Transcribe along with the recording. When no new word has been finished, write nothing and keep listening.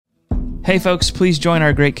Hey folks, please join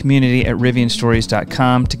our great community at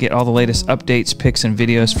RivianStories.com to get all the latest updates, pics, and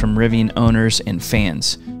videos from Rivian owners and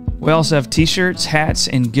fans. We also have t-shirts, hats,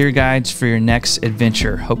 and gear guides for your next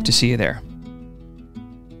adventure. Hope to see you there.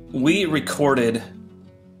 We recorded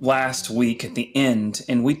last week at the end,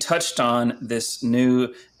 and we touched on this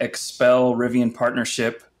new XPEL Rivian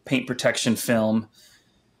partnership paint protection film.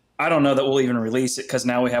 I don't know that we'll even release it because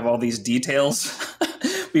now we have all these details.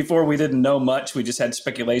 Before we didn't know much. We just had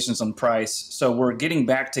speculations on price. So we're getting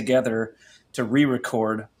back together to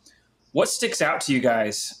re-record. What sticks out to you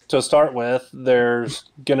guys? To start with, there's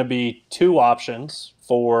going to be two options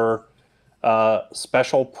for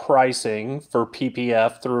special pricing for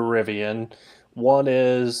PPF through Rivian. One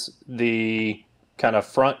is the kind of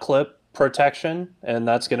front clip protection, and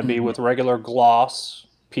that's going to be with regular gloss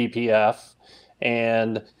PPF.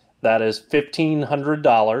 And that is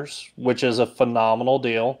 $1,500, which is a phenomenal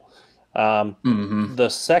deal. The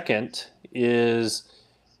second is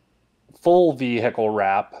full vehicle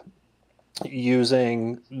wrap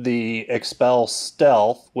using the XPEL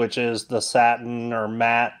Stealth, which is the satin or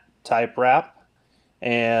matte type wrap.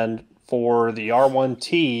 And for the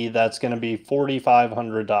R1T, that's going to be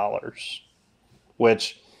 $4,500,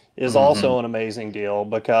 which is also an amazing deal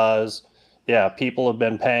because, yeah, people have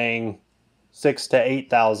been paying $6,000 to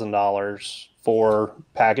 $8,000 for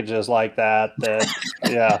packages like that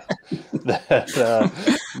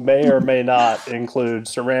may or may not include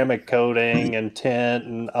ceramic coating and tint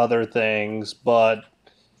and other things, but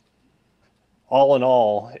all in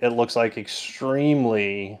all, it looks like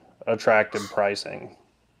extremely attractive pricing.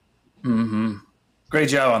 Great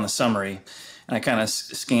job on the summary, and I kind of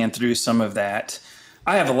scanned through some of that.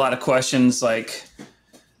 I have a lot of questions like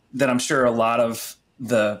that. I'm sure a lot of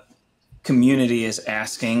the community is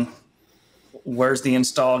asking. Where's the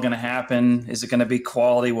install going to happen? Is it going to be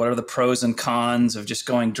quality? What are the pros and cons of just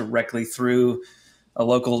going directly through a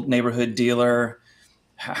local neighborhood dealer?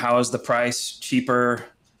 How is the price cheaper?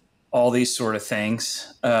 All these sort of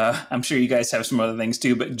things. I'm sure you guys have some other things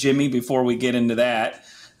too, but Jimmy, before we get into that,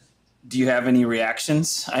 do you have any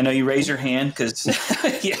reactions? I know you raise your hand because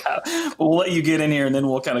we'll let you get in here and then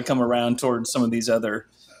we'll kind of come around towards some of these other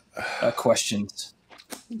questions.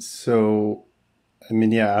 So, I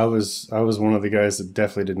mean, yeah, I was one of the guys that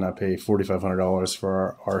definitely did not pay $4,500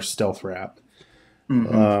 for our stealth wrap.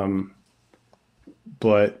 But,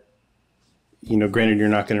 you know, granted, you're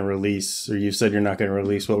not going to release, or you said you're not going to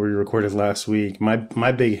release what we recorded last week.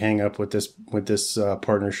 My big hang up with this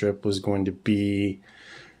partnership was going to be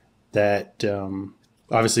that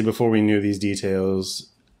obviously before we knew these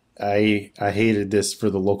details, I hated this for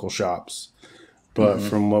the local shops. But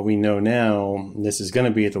from what we know now, this is going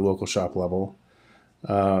to be at the local shop level.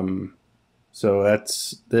 So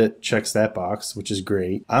that checks that box, which is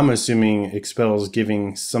great. I'm assuming XPEL is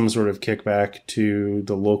giving some sort of kickback to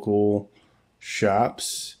the local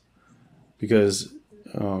shops because,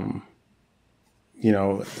 you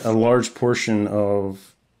know, a large portion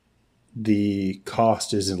of the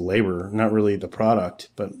cost is in labor, not really the product,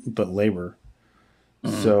 but labor.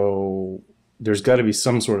 So there's got to be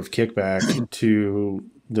some sort of kickback to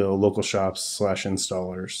the local shops /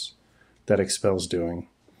 installers that XPEL's doing.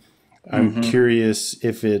 I'm curious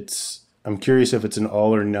if it's an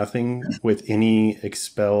all or nothing with any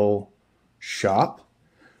XPEL shop,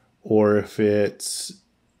 or if it's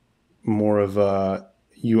more of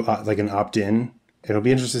like an opt-in. It'll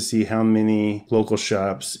be interesting to see how many local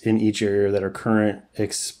shops in each area that are current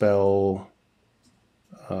XPEL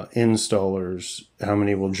installers, how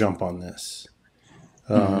many will jump on this.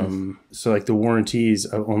 So like the warranties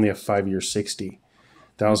only a 5-year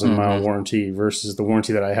 60,000 mile warranty versus the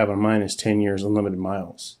warranty that I have on mine is 10 years unlimited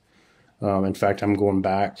miles. In fact, I'm going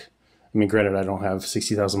back. I mean, granted, I don't have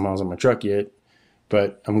 60,000 miles on my truck yet,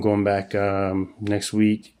 but I'm going back next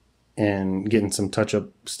week and getting some touch-up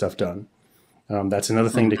stuff done. That's another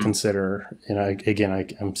thing to consider. And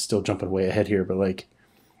I'm still jumping way ahead here, but like,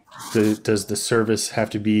 does the service have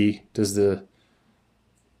to be?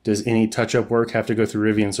 Does any touch-up work have to go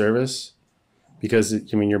through Rivian service? Because,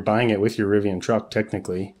 I mean, you're buying it with your Rivian truck,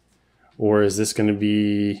 technically. Or is this going to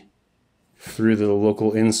be through the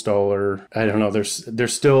local installer? I don't know.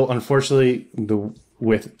 There's still, unfortunately,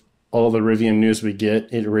 with all the Rivian news we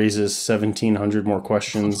get, it raises 1,700 more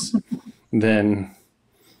questions than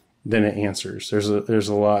it answers. There's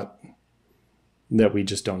a lot that we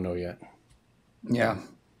just don't know yet. Yeah.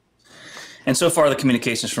 And so far, the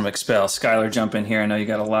communications from XPEL. Skylar, jump in here. I know you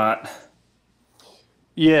got a lot.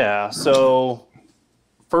 Yeah. So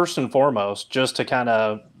first and foremost, just to kind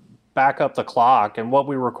of back up the clock, and what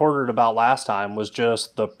we recorded about last time was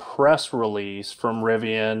just the press release from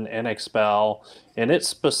Rivian and XPEL, and it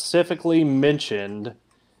specifically mentioned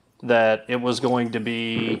that it was going to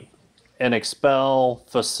be an XPEL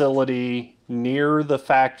facility near the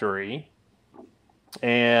factory,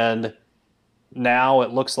 and now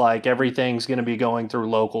it looks like everything's going to be going through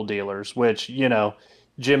local dealers, which,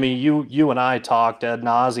 Jimmy, you and I talked ad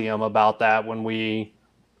nauseum about that when we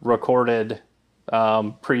recorded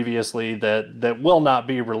previously, that will not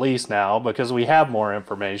be released now because we have more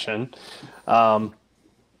information.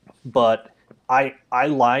 But I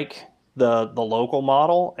like the local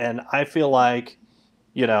model, and I feel like,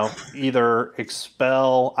 either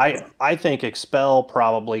XPEL, I think XPEL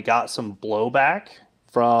probably got some blowback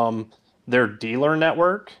from their dealer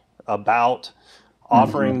network about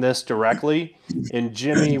offering this directly. And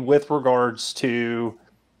Jimmy, with regards to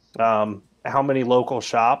how many local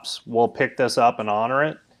shops will pick this up and honor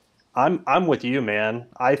it, I'm with you, man.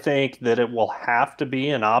 I think that it will have to be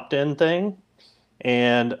an opt-in thing.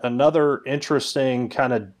 And another interesting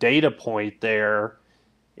kind of data point there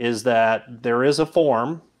is that there is a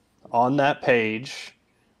form on that page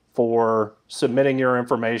for submitting your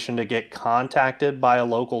information to get contacted by a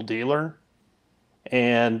local dealer.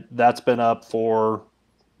 And that's been up for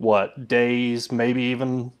what, days, maybe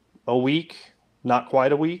even a week, not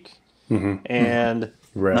quite a week. And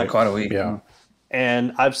Right. Not quite a week. Yeah.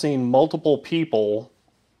 and I've seen multiple people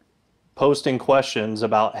posting questions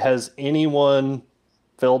about, has anyone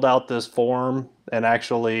filled out this form and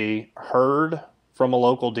actually heard from a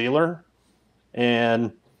local dealer?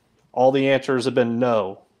 And all the answers have been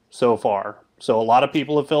no so far. So a lot of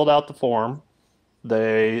people have filled out the form.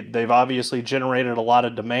 They've obviously generated a lot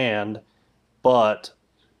of demand, but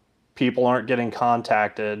people aren't getting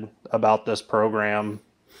contacted about this program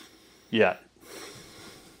yet.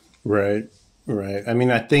 Right. I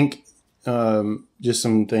mean, I think just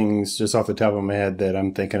some things just off the top of my head that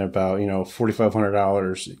I'm thinking about,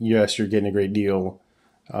 $4,500. Yes, you're getting a great deal.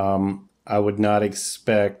 I would not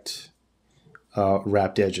expect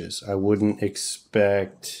wrapped edges. I wouldn't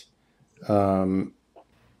expect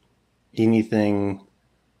anything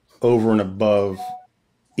over and above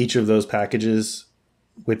each of those packages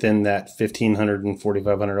within that $1,500 and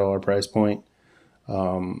 $4,500 price point.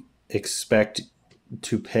 Expect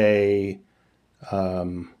to pay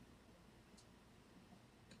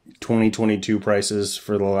 2022 prices,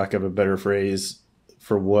 for the lack of a better phrase,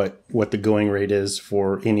 for what the going rate is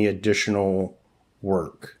for any additional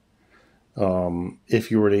work. If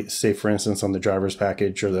you were to say, for instance, on the driver's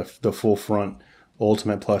package or the full front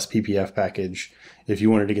Ultimate Plus PPF package, if you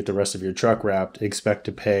wanted to get the rest of your truck wrapped, expect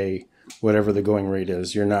to pay whatever the going rate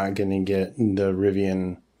is. You're not going to get the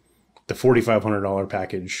Rivian, the $4,500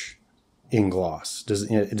 package in gloss. Does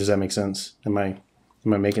that make sense? Am I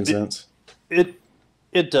making sense?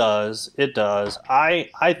 It does.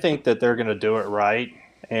 I think that they're going to do it right.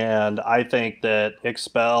 And I think that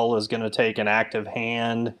XPEL is going to take an active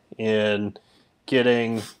hand in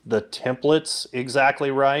getting the templates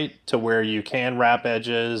exactly right to where you can wrap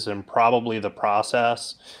edges, and probably the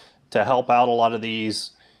process to help out a lot of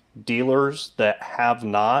these dealers that have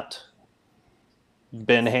not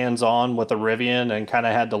been hands-on with a Rivian and kind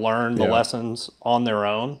of had to learn the lessons on their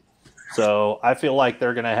own. So I feel like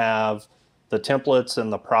they're going to have the templates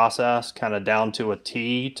and the process kind of down to a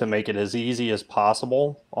T to make it as easy as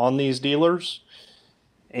possible on these dealers.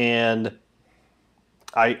 And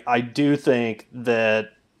I do think that,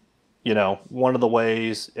 one of the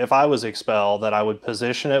ways, if I was XPEL, that I would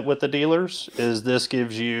position it with the dealers is this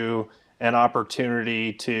gives you an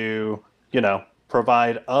opportunity to,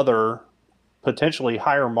 provide other potentially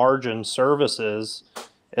higher margin services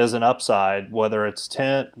as an upside, whether it's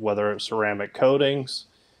tint, whether it's ceramic coatings,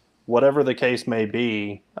 whatever the case may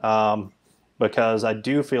be, because I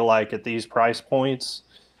do feel like at these price points,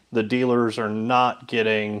 the dealers are not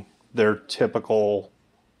getting their typical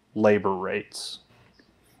labor rates.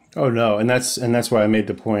 Oh no, and that's why I made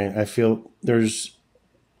the point. I feel there's,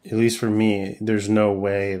 at least for me, there's no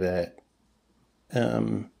way that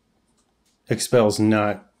XPEL's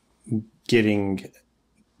not getting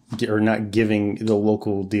or not giving the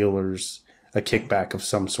local dealers a kickback of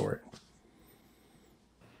some sort.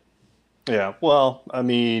 Yeah, well, I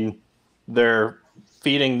mean, they're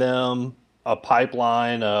feeding them a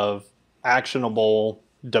pipeline of actionable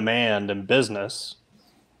demand and business.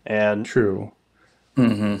 And True.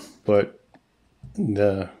 But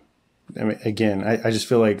again, I just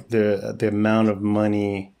feel like the amount of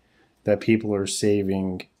money that people are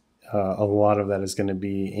saving, a lot of that is going to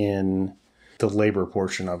be in the labor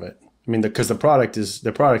portion of it. I mean, because the product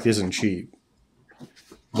isn't cheap,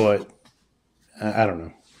 but I don't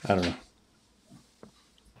know. I don't know.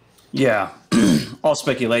 Yeah. All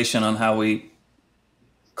speculation on how we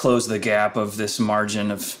close the gap of this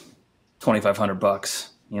margin of $2,500,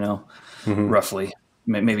 roughly,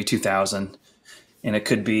 maybe 2,000. And it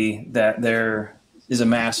could be that there is a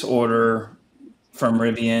mass order from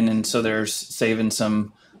Rivian, and so there's saving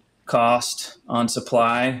some cost on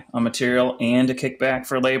supply, on material, and a kickback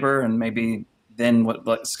for labor, and maybe then what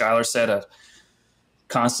Skylar said, a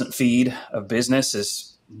constant feed of business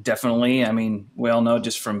is definitely, I mean, we all know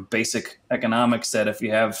just from basic economics that if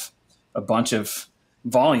you have a bunch of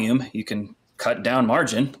volume, you can cut down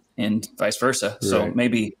margin and vice versa. Right. So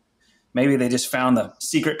maybe they just found the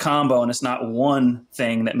secret combo, and it's not one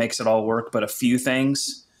thing that makes it all work, but a few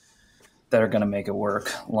things that are going to make it work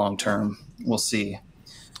long term. We'll see.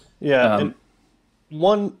 Yeah. And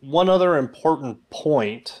one other important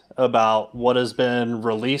point about what has been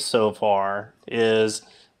released so far is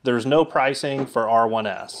there's no pricing for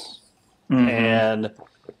R1S. Mm-hmm. And,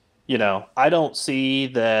 I don't see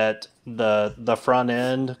that the front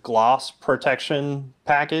end gloss protection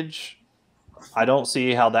package, I don't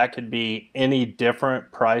see how that could be any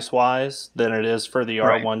different price-wise than it is for the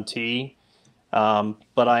R1T.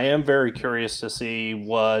 But I am very curious to see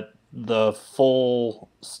what the full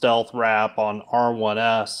stealth wrap on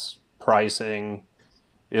R1S pricing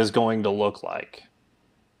is going to look like.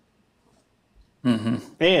 Mm-hmm.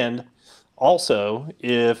 And also,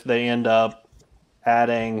 if they end up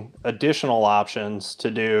adding additional options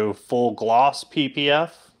to do full gloss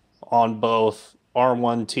PPF on both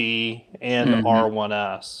R1T and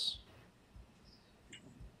R1S.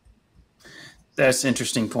 That's an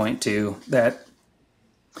interesting point too, that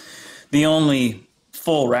the only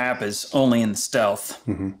full wrap is only in the stealth,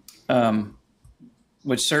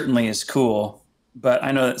 which certainly is cool. But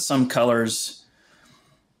I know that some colors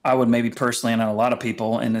I would maybe personally, and a lot of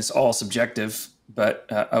people, and it's all subjective, but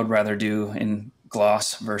I would rather do in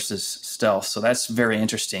gloss versus stealth. So that's very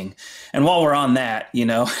interesting. And while we're on that,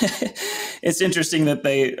 it's interesting that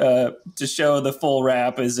they to show the full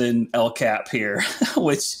wrap is in El Cap here,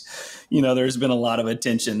 which there's been a lot of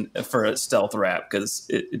attention for a stealth wrap because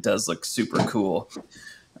it does look super cool.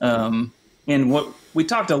 And what we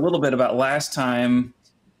talked a little bit about last time,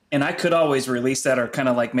 and I could always release that or kind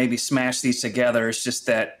of like maybe smash these together. It's just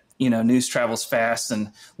that, news travels fast,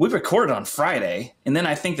 and we recorded on Friday. And then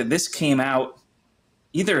I think that this came out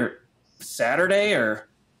either Saturday or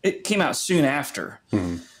it came out soon after.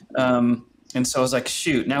 Mm-hmm. And so I was like,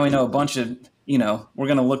 shoot, now we know a bunch of, we're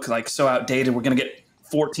going to look like so outdated. We're going to get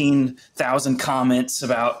 14,000 comments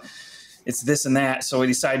about it's this and that. So we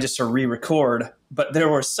decided just to re-record. But there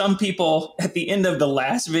were some people at the end of the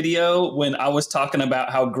last video when I was talking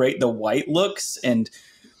about how great the white looks and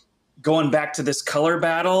going back to this color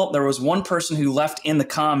battle, there was one person who left in the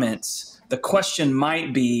comments, the question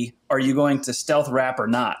might be, are you going to stealth wrap or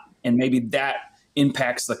not? And maybe that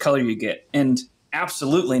impacts the color you get. And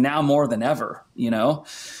absolutely now more than ever,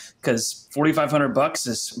 because $4,500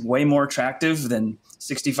 is way more attractive than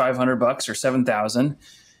 $6,500 or $7,000.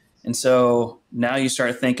 And so now you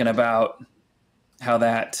start thinking about how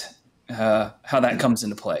that comes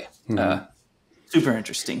into play. Mm-hmm. Super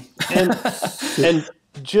interesting. and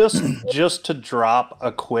just to drop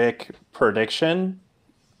a quick prediction,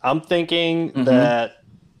 I'm thinking that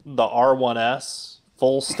the R1S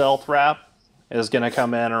full stealth wrap is going to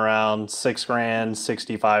come in around $6,000,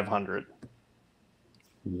 $6,500.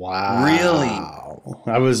 Wow! Really?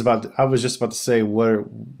 I was just about to say,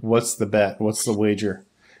 what's the bet? What's the wager?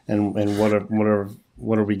 And what are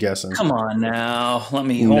we guessing? Come on now, let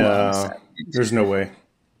me hold on a second. There's no way.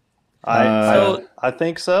 I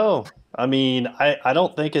think so. I mean, I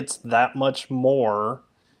don't think it's that much more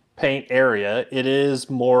paint area. It is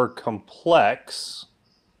more complex,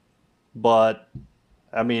 but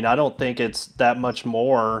I mean, I don't think it's that much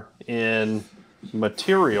more in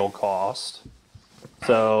material cost.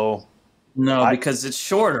 So no, because it's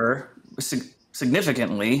shorter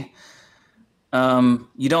significantly.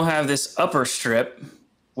 You don't have this upper strip,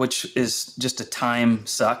 which is just a time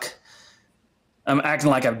suck. I'm acting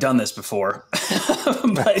like I've done this before,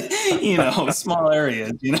 but small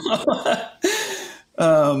areas,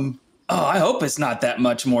 I hope it's not that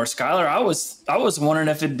much more, Skylar. I was wondering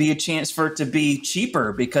if it'd be a chance for it to be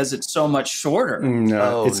cheaper because it's so much shorter.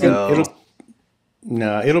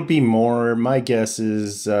 No, it'll be more. My guess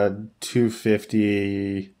is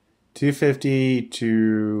 250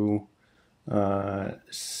 to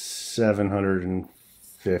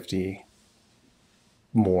 750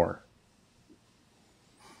 more.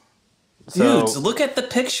 Dudes, look at the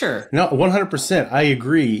picture. No, 100%. I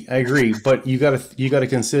agree. But you got to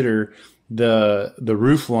consider the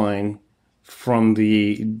roof line from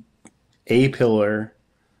the A-pillar,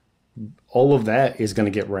 all of that is going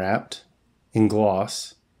to get wrapped in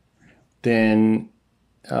gloss. Then,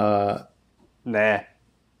 Nah.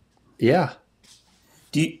 yeah.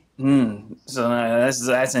 So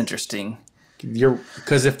that's interesting.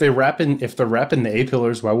 Because if they're wrapping the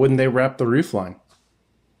A-pillars, why wouldn't they wrap the roof line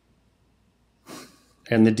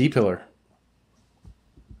and the D-pillar?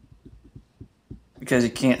 Because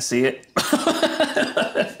you can't see it.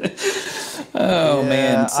 Oh,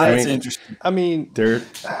 man, so that's interesting. I mean,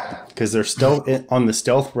 because they're stealth on the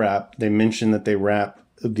stealth wrap. They mentioned that they wrap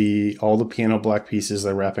all the piano black pieces.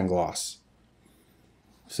 They wrap in gloss.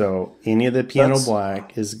 So any of the piano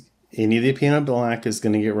black is going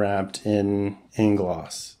to get wrapped in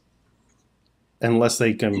gloss, unless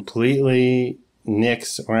they completely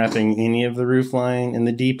nix wrapping any of the roof line and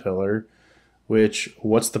the D pillar. Which,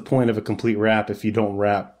 what's the point of a complete wrap if you don't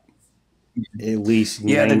wrap at least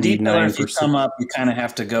 99%? The D pillar, if you come up, you kind of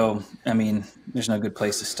have to go. I mean, there's no good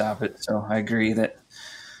place to stop it. So I agree that.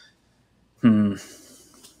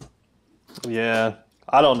 Yeah,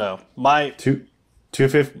 I don't know. My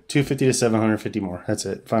 250 to 750 more. That's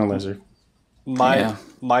it. Finalizer. My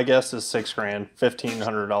guess is $6,000,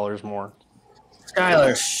 $1,500 more.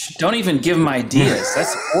 Skylar, don't even give him ideas.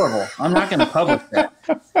 That's horrible. I'm not going to publish that.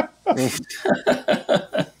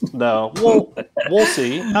 No, we'll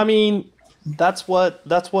see. I mean, that's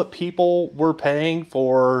what people were paying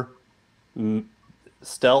for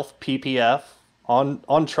stealth PPF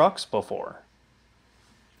on trucks before.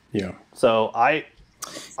 Yeah. So I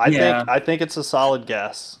think it's a solid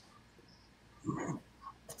guess.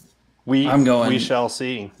 We shall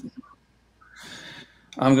see.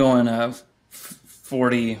 I'm going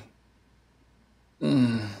 40.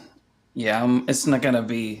 Yeah, it's going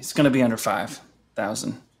to be under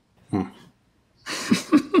 5,000.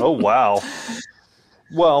 Oh, wow.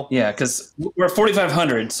 Well, yeah, because we're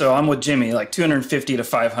 4,500, so I'm with Jimmy, like 250 to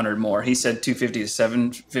 500 more. He said 250 to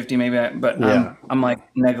 750 maybe, but yeah. I'm like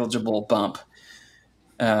negligible bump.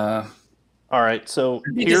 All right, so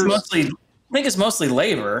I think it's mostly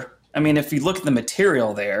labor. I mean, if you look at the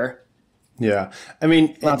material there. Yeah, I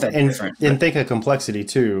mean, and think of complexity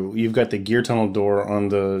too. You've got the gear tunnel door on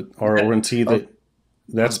the R1T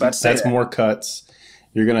that's more cuts.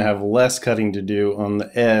 You're going to have less cutting to do on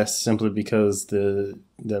the S simply because the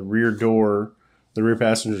rear door, the rear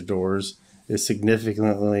passenger doors, is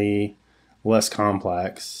significantly less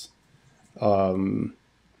complex. Your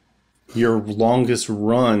longest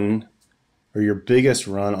run or your biggest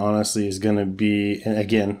run, honestly, is going to be, and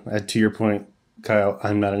again, to your point, Kyle,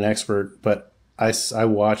 I'm not an expert, but I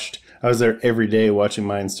was there every day watching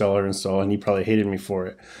my installer install, and he probably hated me for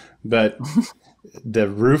it. But the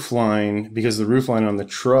roof line, because the roof line on the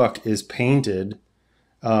truck is painted,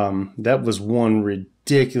 that was one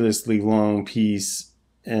ridiculously long piece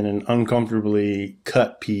and an uncomfortably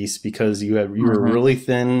cut piece because you were really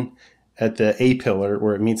thin at the A-pillar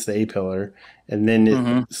where it meets the A-pillar, and then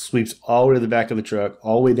it sweeps all the way to the back of the truck,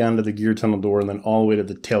 all the way down to the gear tunnel door, and then all the way to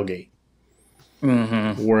the tailgate.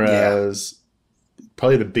 Whereas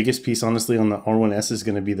probably the biggest piece, honestly, on the R1S is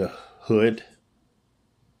going to be the hood.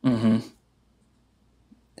 And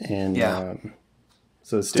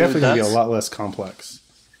so it's definitely going to be a lot less complex.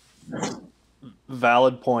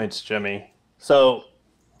 Valid points, Jimmy. So,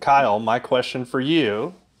 Kyle, my question for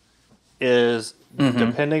you is,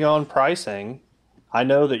 depending on pricing, I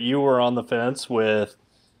know that you were on the fence with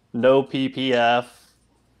no PPF,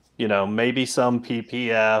 maybe some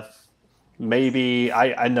PPF. Maybe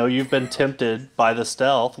I know you've been tempted by the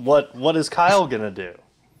stealth. What is Kyle gonna do?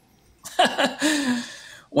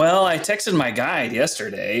 Well, I texted my guide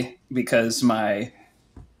yesterday because my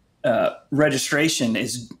registration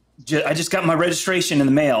is. I just got my registration in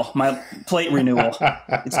the mail. My plate renewal.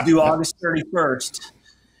 It's due August 31st,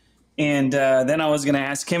 and then I was going to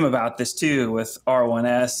ask him about this too with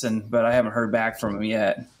R1S, but I haven't heard back from him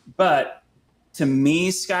yet. But to me,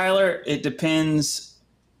 Skylar, it depends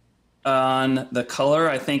on the color.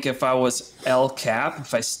 I think if I was L cap,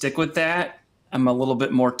 if I stick with that, I'm a little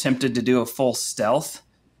bit more tempted to do a full stealth.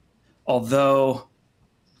 Although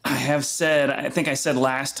I think I said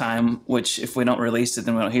last time, which if we don't release it,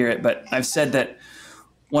 then we don't hear it. But I've said that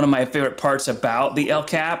one of my favorite parts about the L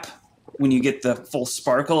cap, when you get the full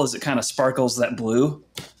sparkle, is it kind of sparkles that blue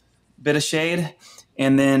bit of shade.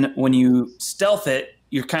 And then when you stealth it,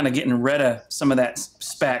 you're kind of getting rid of some of that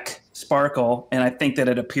sparkle, and I think that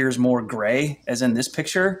it appears more gray, as in this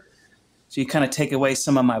picture. So you kind of take away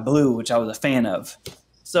some of my blue, which I was a fan of.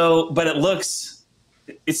 So, but I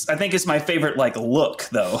think it's my favorite look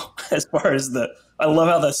though, as far as I love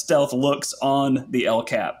how the stealth looks on the L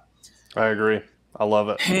cap. I agree. I love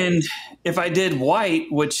it. And if I did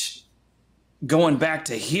white, which going back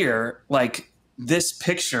to here, like this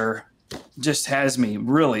picture just has me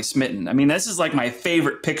really smitten. I mean, this is like my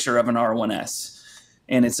favorite picture of an R1S,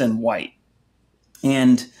 and it's in white.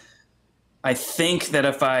 And I think that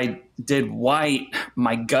if I did white,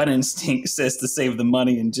 my gut instinct says to save the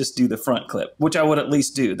money and just do the front clip, which I would at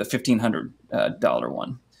least do, the $1,500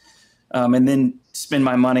 one. And then spend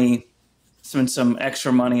some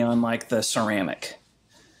extra money on like the ceramic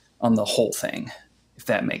on the whole thing, if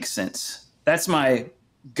that makes sense. That's my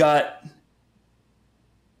gut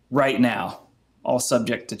right now, all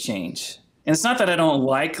subject to change. And it's not that I don't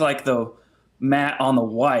like the matte on the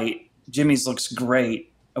white. Jimmy's looks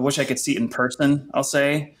great. I wish I could see it in person, I'll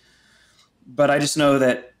say. But I just know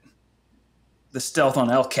that the stealth on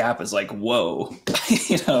El Cap is like, whoa.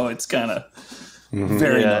 It's kind of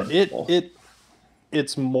very noticeable.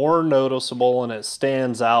 It's more noticeable and it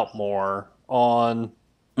stands out more on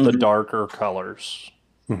the darker colors.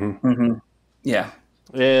 Yeah.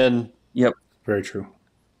 And yep. Very true.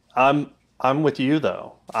 I'm with you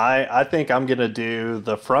though. I think I'm gonna do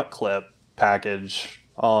the front clip package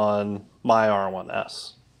on my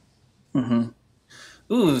R1S.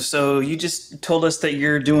 Ooh, so you just told us that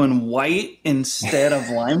you're doing white instead of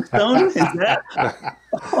limestone? Is that?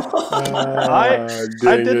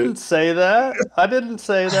 I didn't say that. I didn't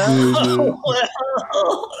say that.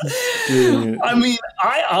 I mean,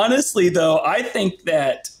 I honestly, though, I think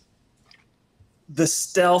that the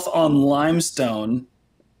stealth on limestone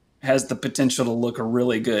has the potential to look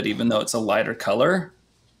really good, even though it's a lighter color.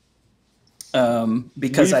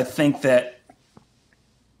 Because I think that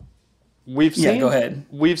go ahead.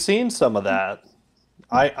 We've seen some of that.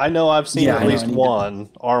 I know I've seen at least one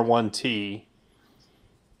R1T.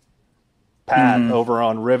 Pat over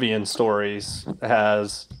on Rivian Stories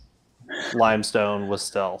has limestone with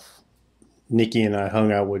stealth. Nikki and I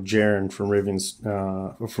hung out with Jaron from Rivian's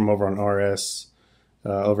from over on RS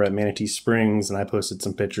over at Manatee Springs, and I posted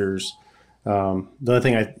some pictures. The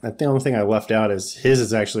only thing I left out is his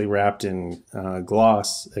is actually wrapped in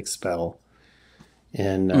gloss XPEL,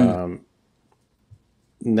 and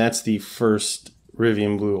that's the first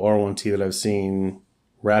Rivian Blue R1T that I've seen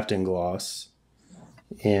wrapped in gloss,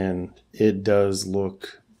 and it does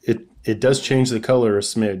look it does change the color a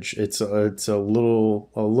smidge. It's a little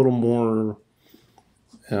more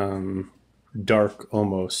dark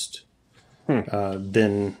almost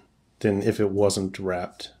than if it wasn't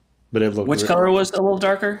wrapped. But it looked. Which color was a little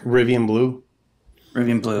darker? Rivian Blue.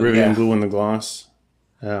 Rivian Blue. Rivian Blue in the gloss.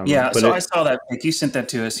 I saw that pic. You sent that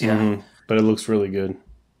to us. Yeah. But it looks really good.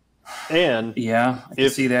 And yeah, I can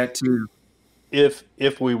see that too.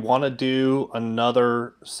 If we want to do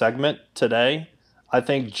another segment today, I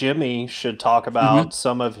think Jimmy should talk about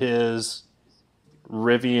some of his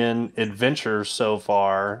Rivian adventures so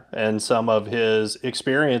far and some of his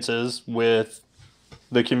experiences with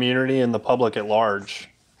the community and the public at large.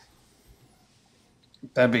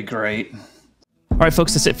 That'd be great. All right,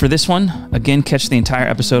 folks, that's it for this one. Again, catch the entire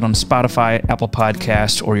episode on Spotify, Apple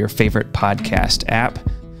Podcasts, or your favorite podcast app.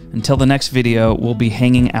 Until the next video, we'll be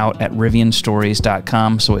hanging out at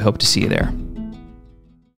rivianstories.com, so we hope to see you there.